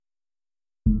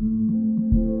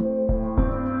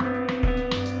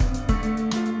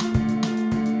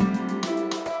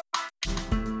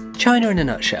China in a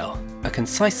nutshell, a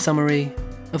concise summary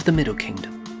of the Middle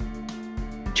Kingdom.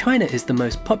 China is the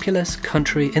most populous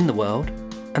country in the world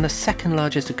and the second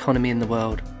largest economy in the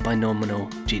world by nominal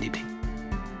GDP.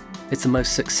 It's the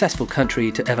most successful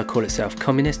country to ever call itself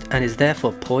communist and is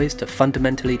therefore poised to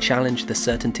fundamentally challenge the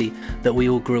certainty that we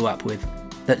all grew up with,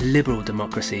 that liberal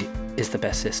democracy is the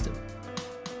best system.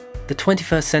 The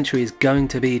 21st century is going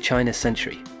to be China's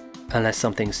century, unless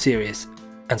something serious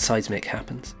and seismic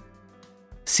happens.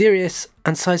 Serious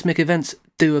and seismic events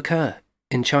do occur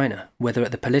in China, whether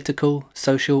at the political,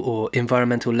 social or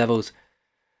environmental levels,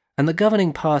 and the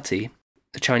governing party,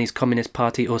 the Chinese Communist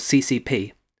Party or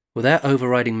CCP, well, their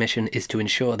overriding mission is to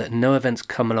ensure that no events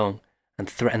come along and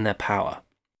threaten their power.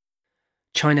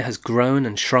 China has grown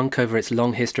and shrunk over its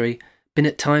long history, been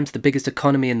at times the biggest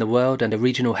economy in the world and a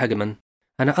regional hegemon,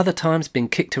 and at other times been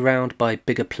kicked around by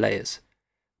bigger players.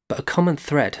 But a common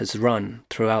thread has run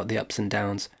throughout the ups and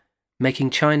downs,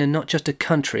 making China not just a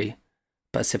country,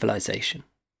 but a civilization.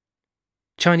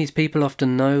 Chinese people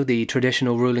often know the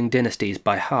traditional ruling dynasties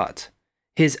by heart.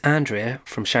 Here's Andrea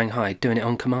from Shanghai doing it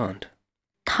on command.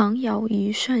 唐尧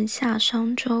虞舜夏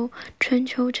商周，春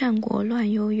秋战国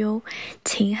乱悠悠，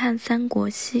秦汉三国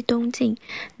西东晋，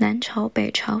南朝北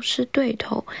朝是对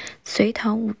头，隋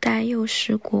唐五代又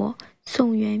十国，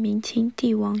宋元明清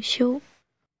帝王修。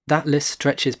 That list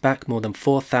stretches back more than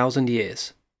 4,000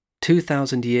 years.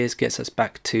 2,000 years gets us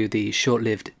back to the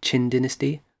short-lived Qin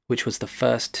dynasty, which was the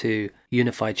first to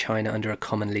unify China under a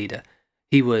common leader.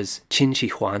 He was Qin Shi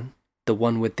Huang, the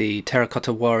one with the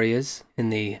terracotta warriors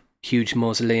in the huge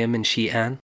mausoleum in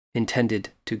Xi'an, intended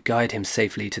to guide him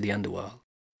safely to the underworld.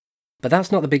 But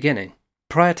that's not the beginning.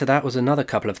 Prior to that was another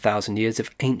couple of thousand years of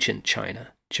ancient China,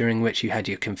 during which you had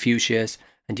your Confucius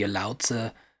and your Lao Tzu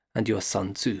and your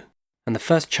Sun Tzu, and the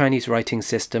first Chinese writing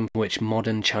system which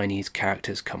modern Chinese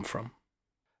characters come from.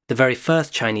 The very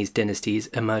first Chinese dynasties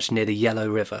emerged near the Yellow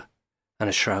River and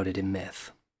are shrouded in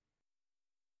myth.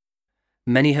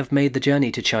 Many have made the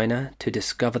journey to China to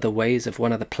discover the ways of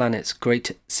one of the planet's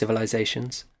great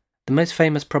civilizations, the most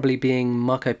famous probably being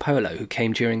Marco Polo, who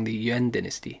came during the Yuan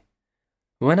dynasty.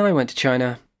 When I went to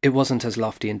China, it wasn't as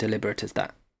lofty and deliberate as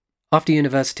that. After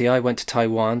university, I went to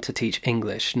Taiwan to teach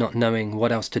English, not knowing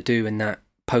what else to do in that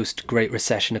post-Great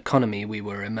Recession economy we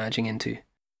were emerging into.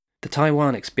 The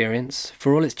Taiwan experience,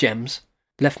 for all its gems,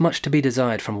 left much to be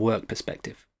desired from a work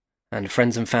perspective, and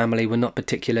friends and family were not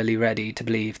particularly ready to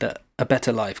believe that a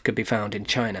better life could be found in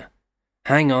China.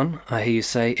 Hang on, I hear you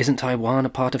say, isn't Taiwan a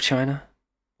part of China?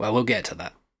 Well, we'll get to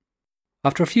that.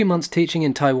 After a few months teaching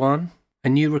in Taiwan, a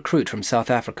new recruit from South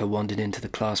Africa wandered into the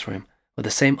classroom with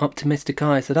the same optimistic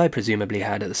eyes that I presumably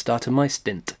had at the start of my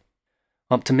stint.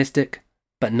 Optimistic,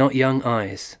 but not young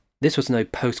eyes. This was no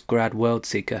post-grad world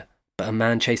seeker, but a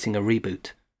man chasing a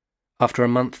reboot. After a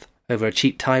month, over a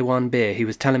cheap Taiwan beer, he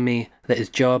was telling me that his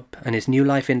job and his new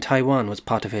life in Taiwan was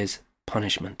part of his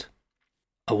punishment.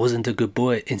 I wasn't a good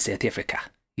boy in South Africa,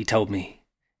 he told me,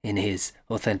 in his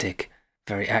authentic,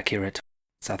 very accurate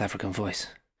South African voice.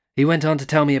 He went on to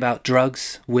tell me about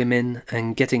drugs, women,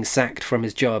 and getting sacked from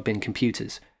his job in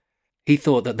computers. He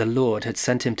thought that the Lord had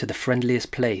sent him to the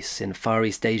friendliest place in Far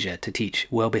East Asia to teach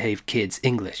well-behaved kids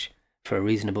English for a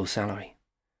reasonable salary.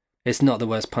 It's not the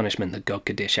worst punishment that God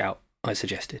could dish out, I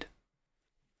suggested.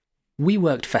 We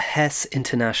worked for Hess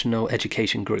International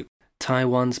Education Group,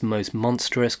 Taiwan's most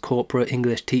monstrous corporate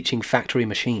English teaching factory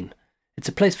machine. It's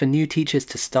a place for new teachers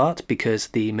to start because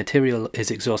the material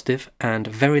is exhaustive and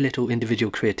very little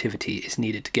individual creativity is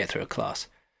needed to get through a class.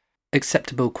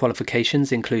 Acceptable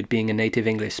qualifications include being a native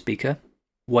English speaker,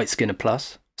 white skin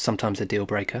plus, sometimes a deal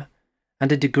breaker,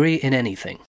 and a degree in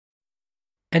anything.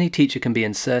 Any teacher can be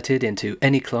inserted into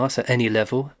any class at any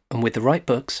level, and with the right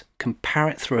books, can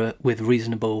parrot through it with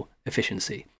reasonable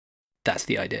efficiency. That's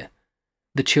the idea.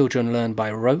 The children learn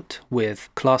by rote, with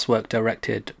classwork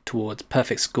directed towards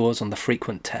perfect scores on the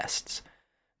frequent tests.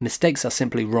 Mistakes are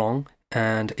simply wrong,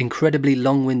 and incredibly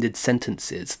long-winded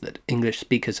sentences that English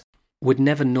speakers would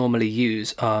never normally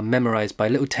use are memorized by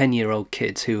little 10-year-old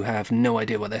kids who have no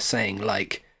idea what they're saying,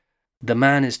 like, "The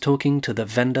man is talking to the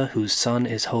vendor whose son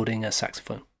is holding a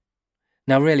saxophone."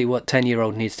 Now really, what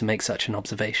 10-year-old needs to make such an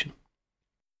observation?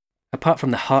 Apart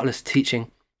from the heartless teaching,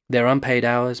 there are unpaid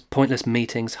hours, pointless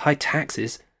meetings, high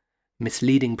taxes,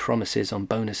 misleading promises on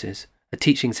bonuses, a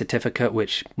teaching certificate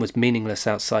which was meaningless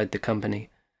outside the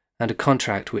company, and a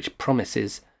contract which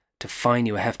promises to fine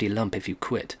you a hefty lump if you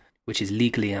quit, which is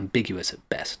legally ambiguous at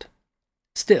best.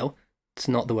 Still, it's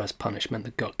not the worst punishment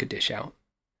that God could dish out.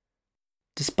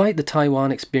 Despite the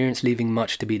Taiwan experience leaving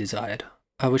much to be desired,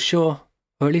 I was sure,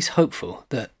 or at least hopeful,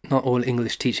 that not all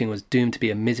English teaching was doomed to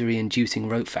be a misery-inducing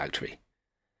rote factory.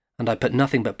 and I put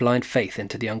nothing but blind faith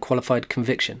into the unqualified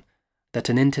conviction that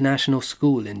an international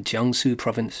school in Jiangsu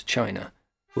province, China,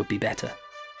 would be better.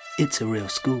 It's a real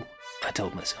school, I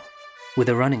told myself, with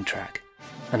a running track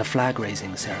and a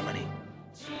flag-raising ceremony.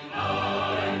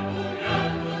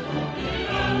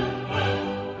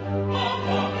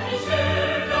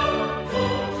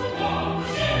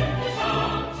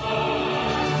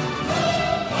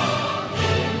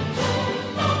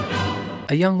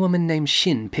 A young woman named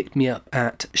Xin picked me up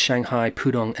at Shanghai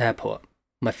Pudong Airport.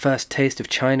 My first taste of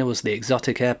China was the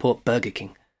exotic airport Burger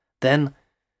King. Then,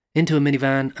 into a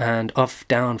minivan and off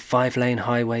down 5-lane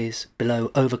highways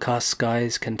below overcast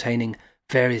skies containing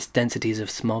various densities of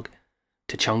smog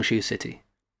to Changshu City.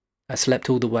 I slept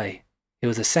all the way. It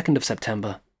was the 2nd of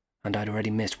September, and I'd already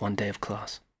missed one day of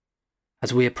class.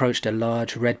 As we approached a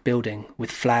large red building with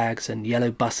flags and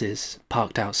yellow buses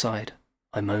parked outside,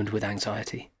 I moaned with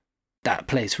anxiety. That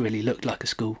place really looked like a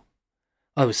school.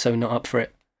 I was so not up for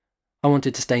it. I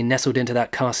wanted to stay nestled into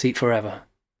that car seat forever.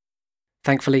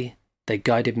 Thankfully, they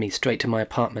guided me straight to my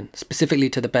apartment, specifically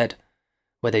to the bed,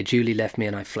 where they duly left me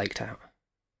and I flaked out.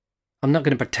 I'm not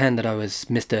going to pretend that I was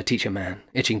Mr. Teacher Man,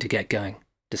 itching to get going,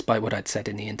 despite what I'd said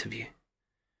in the interview.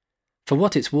 For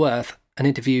what it's worth, an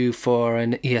interview for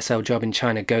an ESL job in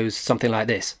China goes something like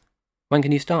this. When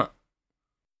can you start?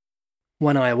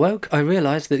 When I awoke, I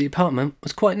realised that the apartment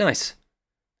was quite nice.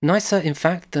 Nicer, in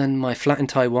fact, than my flat in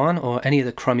Taiwan or any of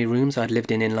the crummy rooms I'd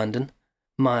lived in London.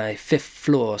 My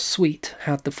 5th-floor suite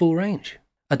had the full range.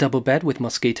 A double bed with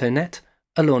mosquito net,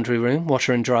 a laundry room,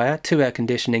 washer and dryer, 2 air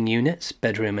conditioning units,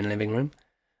 bedroom and living room,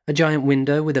 a giant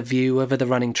window with a view over the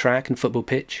running track and football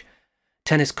pitch,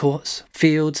 tennis courts,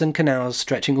 fields and canals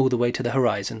stretching all the way to the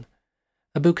horizon,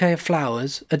 a bouquet of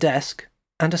flowers, a desk,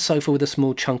 and a sofa with a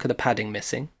small chunk of the padding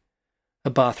missing, a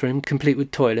bathroom complete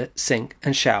with toilet, sink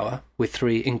and shower with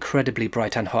 3 incredibly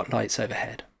bright and hot lights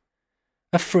overhead,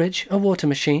 a fridge, a water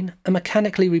machine, a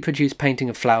mechanically reproduced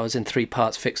painting of flowers in 3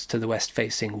 parts fixed to the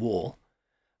west-facing wall,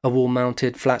 a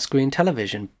wall-mounted flat-screen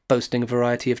television boasting a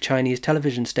variety of Chinese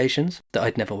television stations that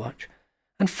I'd never watch,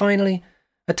 and finally,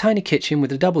 a tiny kitchen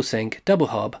with a double sink, double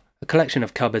hob, a collection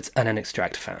of cupboards and an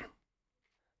extractor fan.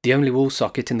 The only wall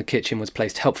socket in the kitchen was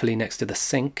placed helpfully next to the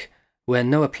sink, where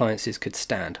no appliances could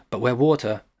stand, but where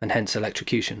water, and hence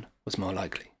electrocution, was more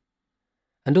likely.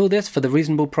 And all this for the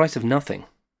reasonable price of nothing.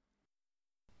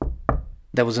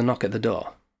 There was a knock at the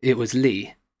door. It was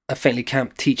Li, a faintly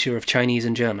camped teacher of Chinese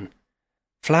and German.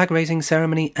 Flag-raising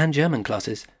ceremony and German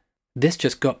classes. This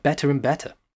just got better and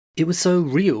better. It was so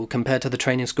real compared to the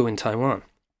training school in Taiwan.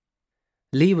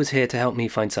 Li was here to help me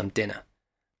find some dinner.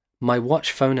 My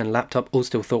watch, phone and laptop all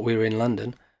still thought we were in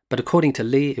London, but according to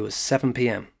Li, it was 7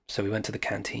 p.m, so we went to the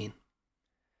canteen.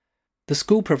 The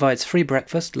school provides free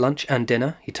breakfast, lunch and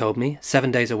dinner, he told me,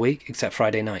 7 days a week except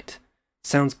Friday night.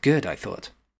 Sounds good, I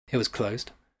thought. It was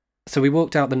closed. So we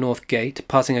walked out the north gate,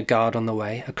 passing a guard on the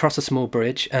way, across a small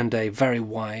bridge and a very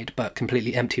wide but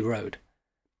completely empty road.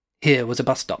 Here was a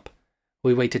bus stop.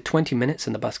 We waited 20 minutes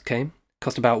and the bus came.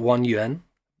 Cost about 1 yuan,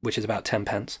 which is about 10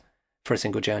 pence, for a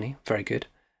single journey. Very good.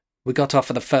 We got off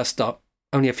at the first stop,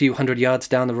 only a few hundred yards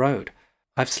down the road.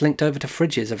 I've slinked over to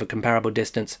fridges of a comparable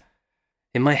distance.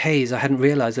 In my haze, I hadn't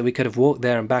realised that we could have walked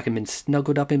there and back and been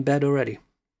snuggled up in bed already.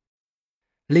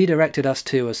 Lee directed us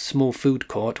to a small food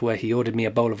court where he ordered me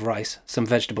a bowl of rice, some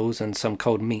vegetables and some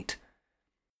cold meat.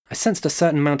 I sensed a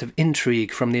certain amount of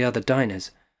intrigue from the other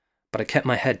diners, but I kept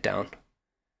my head down.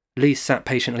 Lee sat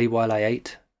patiently while I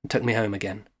ate and took me home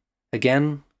again.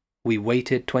 Again, we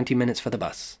waited 20 minutes for the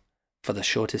bus, for the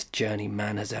shortest journey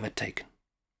man has ever taken.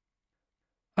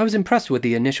 I was impressed with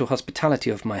the initial hospitality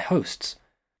of my hosts.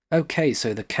 Okay,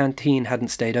 so the canteen hadn't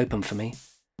stayed open for me,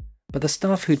 but the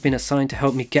staff who'd been assigned to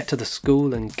help me get to the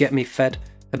school and get me fed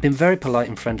had been very polite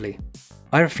and friendly.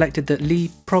 I reflected that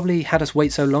Lee probably had us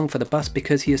wait so long for the bus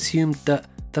because he assumed that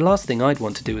the last thing I'd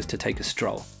want to do was to take a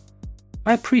stroll.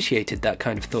 I appreciated that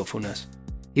kind of thoughtfulness,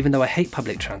 even though I hate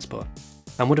public transport,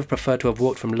 and would have preferred to have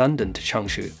walked from London to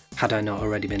Changshu had I not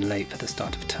already been late for the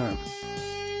start of term.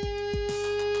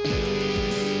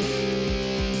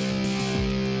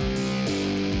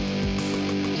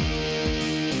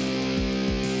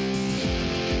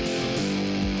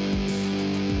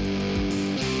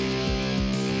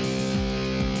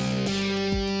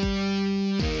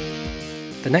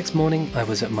 The next morning I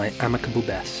was at my amicable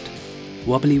best,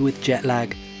 wobbly with jet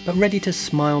lag, but ready to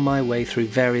smile my way through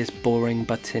various boring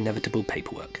but inevitable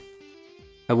paperwork.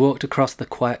 I walked across the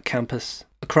quiet campus,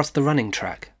 across the running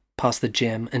track, past the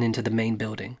gym and into the main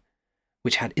building,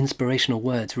 which had inspirational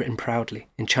words written proudly,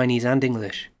 in Chinese and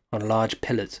English, on large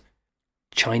pillars.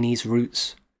 Chinese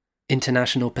roots,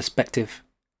 international perspective,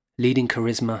 leading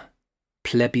charisma,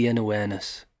 plebeian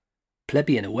awareness.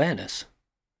 Plebeian awareness?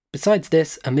 Besides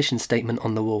this, a mission statement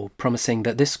on the wall promising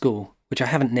that this school, which I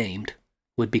haven't named,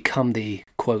 would become the,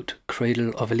 quote,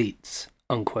 cradle of elites,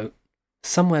 unquote.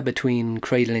 Somewhere between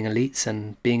cradling elites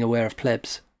and being aware of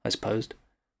plebs, I supposed,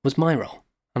 was my role,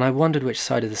 and I wondered which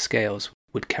side of the scales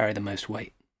would carry the most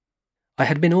weight. I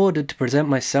had been ordered to present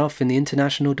myself in the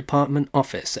International Department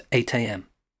office at 8 a.m,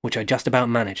 which I just about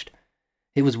managed.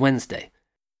 It was Wednesday.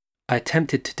 I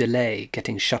attempted to delay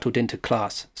getting shuttled into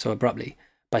class so abruptly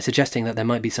by suggesting that there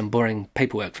might be some boring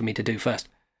paperwork for me to do first,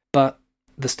 but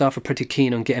the staff were pretty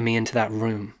keen on getting me into that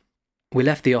room. We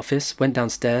left the office, went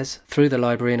downstairs, through the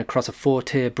library and across a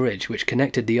 4-tier bridge which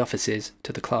connected the offices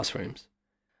to the classrooms.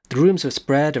 The rooms were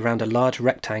spread around a large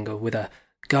rectangle with a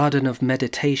garden of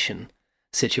meditation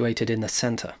situated in the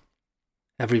centre.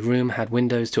 Every room had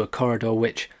windows to a corridor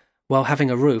which, while having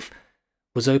a roof,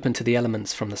 was open to the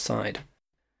elements from the side.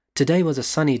 Today was a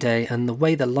sunny day, and the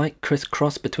way the light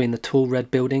crisscrossed between the tall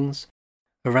red buildings,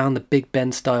 around the Big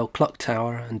Ben-style clock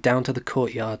tower and down to the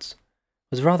courtyards,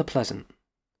 was rather pleasant.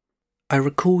 I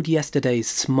recalled yesterday's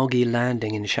smoggy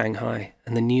landing in Shanghai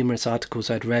and the numerous articles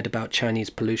I'd read about Chinese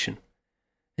pollution.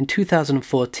 In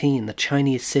 2014, the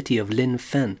Chinese city of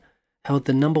Linfen held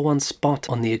the #1 spot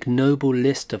on the ignoble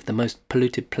list of the most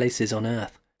polluted places on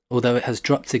Earth, although it has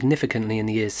dropped significantly in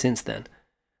the years since then.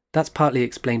 That's partly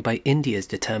explained by India's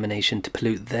determination to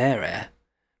pollute their air,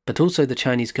 but also the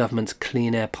Chinese government's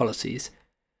clean air policies.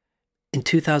 In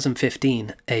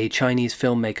 2015, a Chinese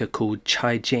filmmaker called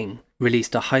Chai Jing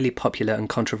released a highly popular and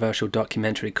controversial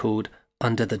documentary called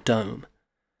Under the Dome.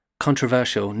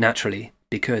 Controversial, naturally,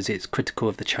 because it's critical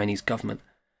of the Chinese government,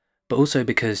 but also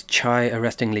because Chai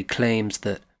arrestingly claims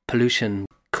that pollution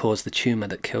caused the tumour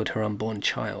that killed her unborn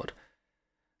child.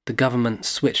 The government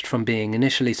switched from being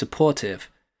initially supportive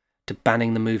to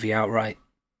banning the movie outright.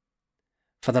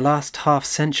 For the last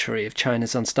half-century of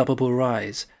China's unstoppable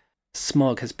rise,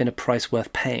 smog has been a price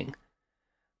worth paying.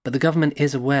 But the government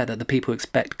is aware that the people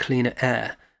expect cleaner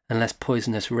air and less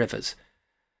poisonous rivers,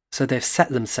 so they've set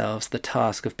themselves the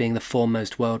task of being the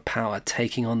foremost world power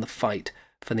taking on the fight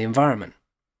for the environment.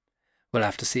 We'll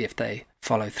have to see if they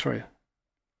follow through.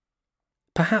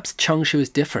 Perhaps Changshu is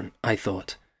different, I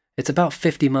thought. It's about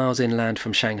 50 miles inland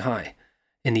from Shanghai,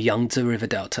 in the Yangtze River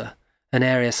Delta, an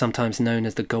area sometimes known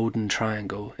as the Golden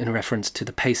Triangle in reference to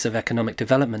the pace of economic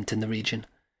development in the region.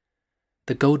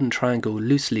 The Golden Triangle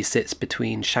loosely sits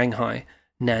between Shanghai,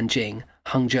 Nanjing,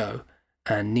 Hangzhou,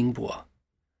 and Ningbo.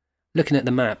 Looking at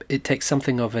the map, it takes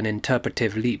something of an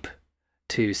interpretive leap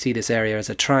to see this area as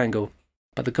a triangle,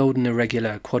 but the golden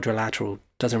irregular quadrilateral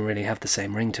doesn't really have the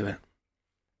same ring to it.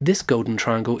 This Golden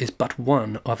Triangle is but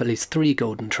one of at least 3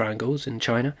 golden triangles in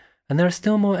China, and there are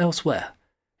still more elsewhere.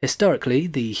 Historically,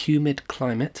 the humid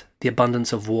climate, the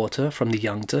abundance of water from the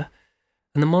Yangtze,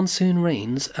 and the monsoon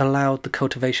rains allowed the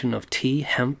cultivation of tea,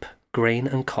 hemp, grain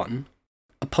and cotton,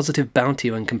 a positive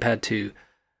bounty when compared to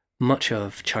much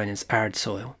of China's arid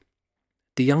soil.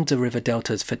 The Yangtze River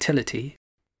Delta's fertility,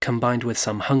 combined with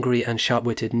some hungry and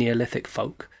sharp-witted Neolithic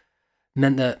folk,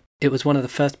 meant that it was one of the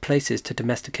first places to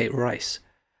domesticate rice,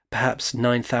 perhaps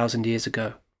 9,000 years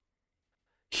ago.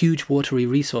 Huge watery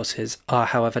resources are,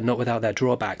 however, not without their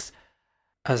drawbacks,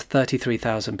 as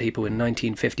 33,000 people in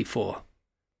 1954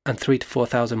 and 3,000 to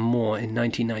 4,000 more in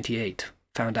 1998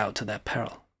 found out to their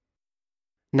peril.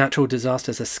 Natural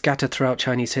disasters are scattered throughout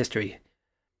Chinese history,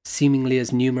 seemingly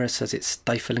as numerous as its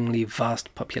stiflingly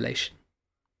vast population.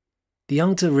 The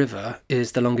Yangtze River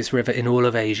is the longest river in all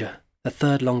of Asia, the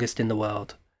 3rd longest in the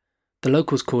world. The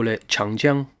locals call it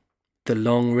Changjiang, the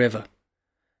Long River,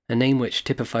 a name which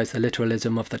typifies the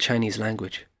literalism of the Chinese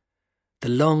language. The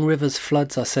Long River's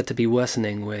floods are said to be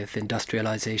worsening with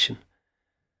industrialization,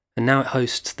 and now it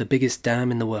hosts the biggest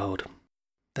dam in the world.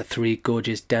 The Three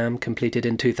Gorges Dam, completed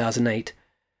in 2008,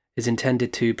 is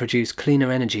intended to produce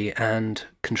cleaner energy and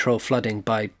control flooding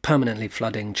by permanently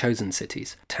flooding chosen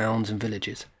cities, towns and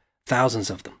villages, thousands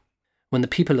of them. When the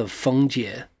people of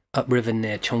Fengjie, upriver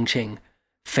near Chongqing,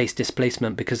 faced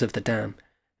displacement because of the dam,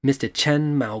 Mr.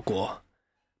 Chen Maoguo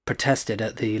protested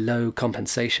at the low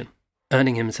compensation,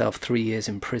 earning himself 3 years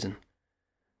in prison.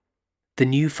 The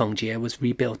new Fengjie was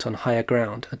rebuilt on higher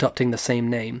ground, adopting the same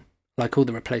name, like all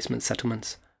the replacement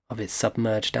settlements of its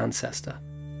submerged ancestor.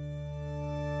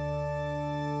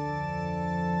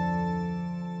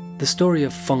 The story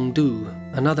of Fengdu,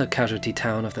 another casualty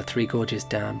town of the Three Gorges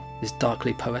Dam, is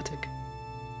darkly poetic.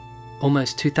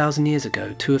 Almost 2,000 years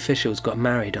ago, 2 officials got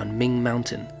married on Ming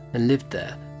Mountain and lived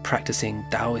there, practicing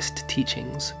Taoist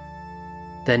teachings.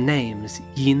 Their names,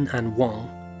 Yin and Wang,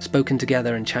 spoken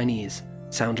together in Chinese,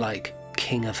 sound like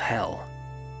King of Hell.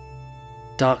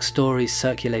 Dark stories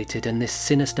circulated, and this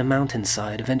sinister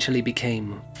mountainside eventually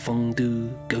became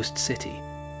Fengdu Ghost City,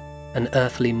 an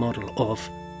earthly model of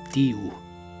Diwu,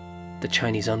 the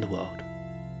Chinese underworld.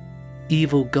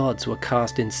 Evil gods were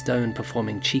cast in stone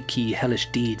performing cheeky, hellish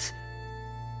deeds.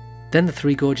 Then the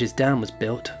Three Gorges Dam was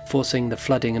built, forcing the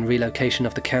flooding and relocation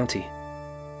of the county.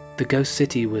 The ghost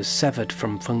city was severed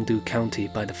from Fengdu County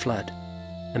by the flood,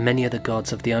 and many of the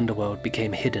gods of the underworld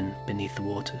became hidden beneath the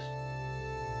waters.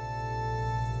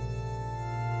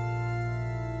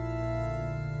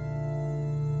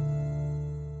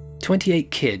 "28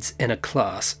 kids in a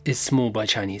class is small by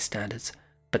Chinese standards,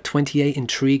 but 28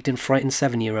 intrigued and frightened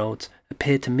 7-year-olds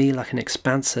appeared to me like an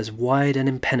expanse as wide and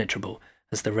impenetrable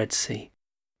as the Red Sea.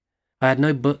 I had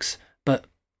no books, but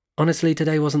honestly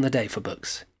today wasn't the day for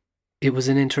books. It was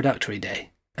an introductory day,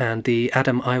 and the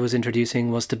Adam I was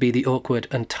introducing was to be the awkward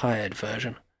and tired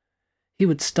version. He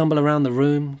would stumble around the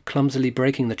room, clumsily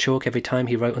breaking the chalk every time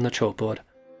he wrote on the chalkboard,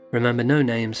 remember no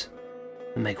names,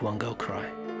 and make one girl cry.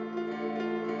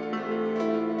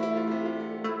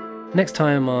 Next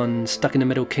time on Stuck in the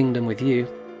Middle Kingdom with you,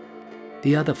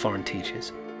 the other foreign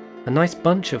teachers, a nice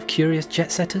bunch of curious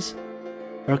jet-setters,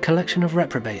 or a collection of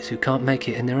reprobates who can't make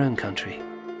it in their own country.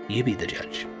 You be the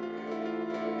judge.